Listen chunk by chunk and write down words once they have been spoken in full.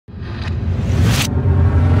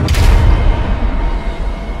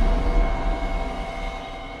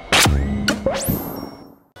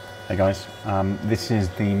guys, this is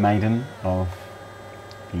the maiden of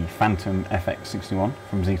the Phantom FX-61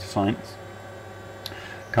 from Zeta Science.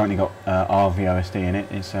 Currently got RVOSD in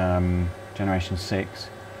it. It's generation 6,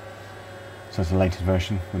 so it's the latest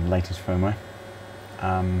version with the latest firmware.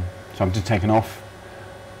 So I'm just taken off.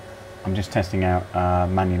 I'm just testing out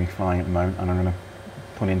manually flying at the moment, and I'm going to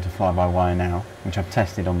put into fly-by-wire now, which I've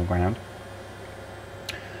tested on the ground,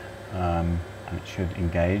 and it should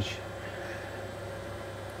engage.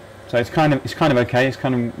 So it's kind of okay. It's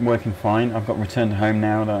kind of working fine. I've got return to home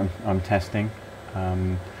now that I'm testing.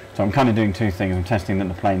 So I'm kind of doing two things. I'm testing that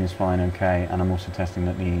the plane is flying okay, and I'm also testing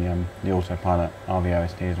that the autopilot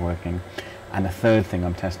RVOSD is working. And the third thing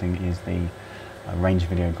I'm testing is the range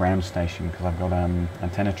video ground station, because I've got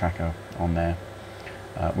antenna tracker on there,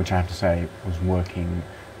 which I have to say was working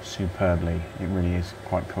superbly. It really is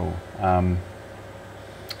quite cool.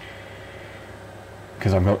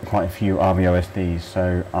 Because I've got quite a few RVOSDs,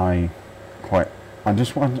 so I quite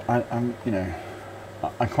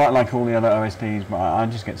like all the other OSDs, but I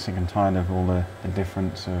just get sick and tired of all the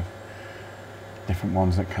difference of different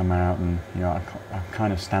ones that come out, and I've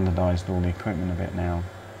kind of standardised all the equipment a bit now.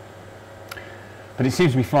 But it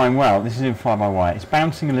seems to be flying well. This is in fly-by-wire. It's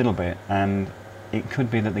bouncing a little bit, and it could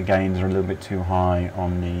be that the gains are a little bit too high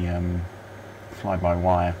on the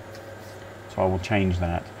fly-by-wire, so I will change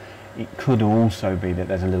that. It could also be that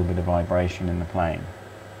there's a little bit of vibration in the plane.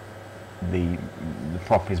 The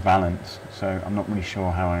prop is balanced, so I'm not really sure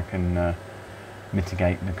how I can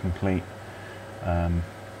mitigate the complete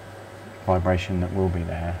vibration that will be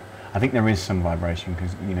there. I think there is some vibration,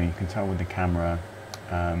 because you can tell with the camera,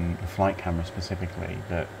 the flight camera specifically,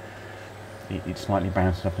 that it slightly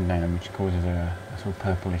bounces up and down, which causes a sort of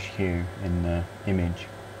purplish hue in the image.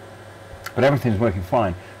 But everything's working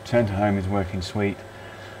fine. Turn to home is working sweet.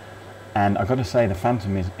 And I've got to say, the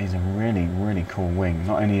Phantom is a really, really cool wing.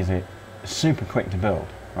 Not only is it super quick to build,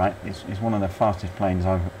 right? It's one of the fastest planes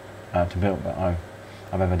to build that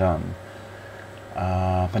I've ever done.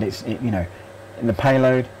 But in the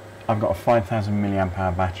payload, I've got a 5,000 milliamp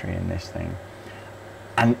hour battery in this thing,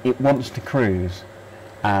 and it wants to cruise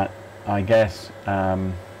at, I guess,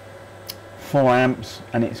 4 amps,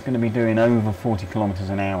 and it's going to be doing over 40 kilometers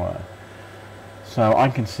an hour. So I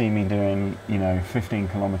can see me doing,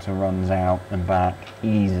 15-kilometer runs out and back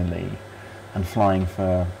easily, and flying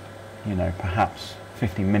for, perhaps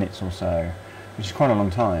 50 minutes or so, which is quite a long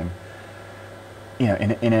time.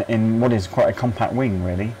 In what is quite a compact wing,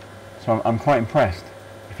 really. So I'm quite impressed.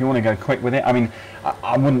 If you want to go quick with it, I mean,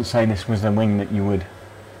 I wouldn't say this was the wing that you would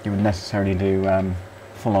necessarily do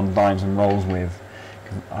full-on dives and rolls with,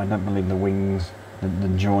 because I don't believe the wings, the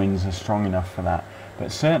joins are strong enough for that.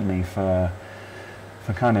 But certainly for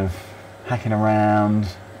kind of hacking around,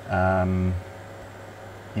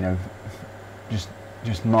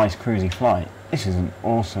 just nice cruisy flight. This is an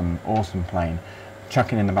awesome plane.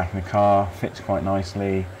 Chuck it in the back of the car, fits quite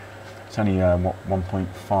nicely. It's only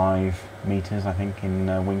 1.5 meters, I think, in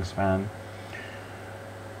wingspan.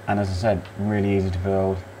 And as I said, really easy to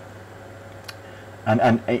build.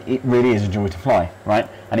 And it really is a joy to fly, right?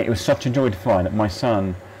 And it was such a joy to fly that my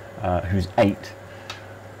son, who's 8,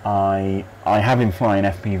 I have him flying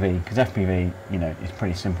FPV, because FPV, is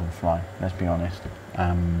pretty simple to fly, let's be honest.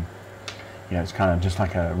 It's kind of just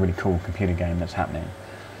like a really cool computer game that's happening.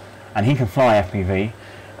 And he can fly FPV,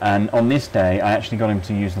 and on this day I actually got him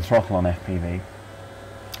to use the throttle on FPV,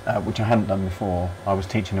 which I hadn't done before. I was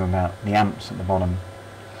teaching him about the amps at the bottom.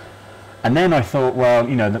 And then I thought, well,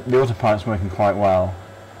 the autopilot's working quite well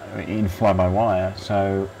in fly-by-wire,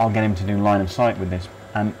 so I'll get him to do line of sight with this.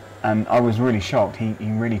 And I was really shocked. He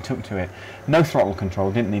really took to it. No throttle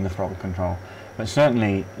control, didn't need the throttle control, but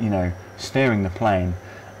certainly, steering the plane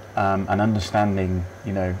and understanding,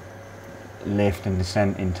 lift and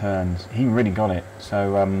descent in turns, he really got it.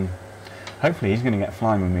 So hopefully he's going to get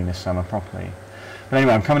flying with me this summer properly. But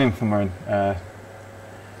anyway, I'm coming in from my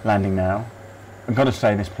landing now. I've got to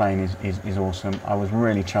say, this plane is awesome. I was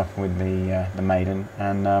really chuffed with the maiden,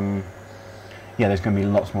 and yeah, there's going to be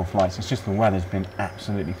lots more flights. It's just the weather's been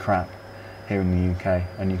absolutely crap here in the UK,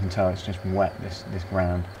 and you can tell it's just wet, this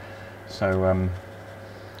ground. So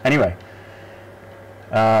anyway,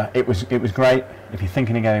 it was great. If you're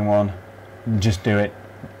thinking of getting one, just do it.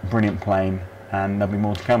 Brilliant plane, and there'll be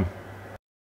more to come.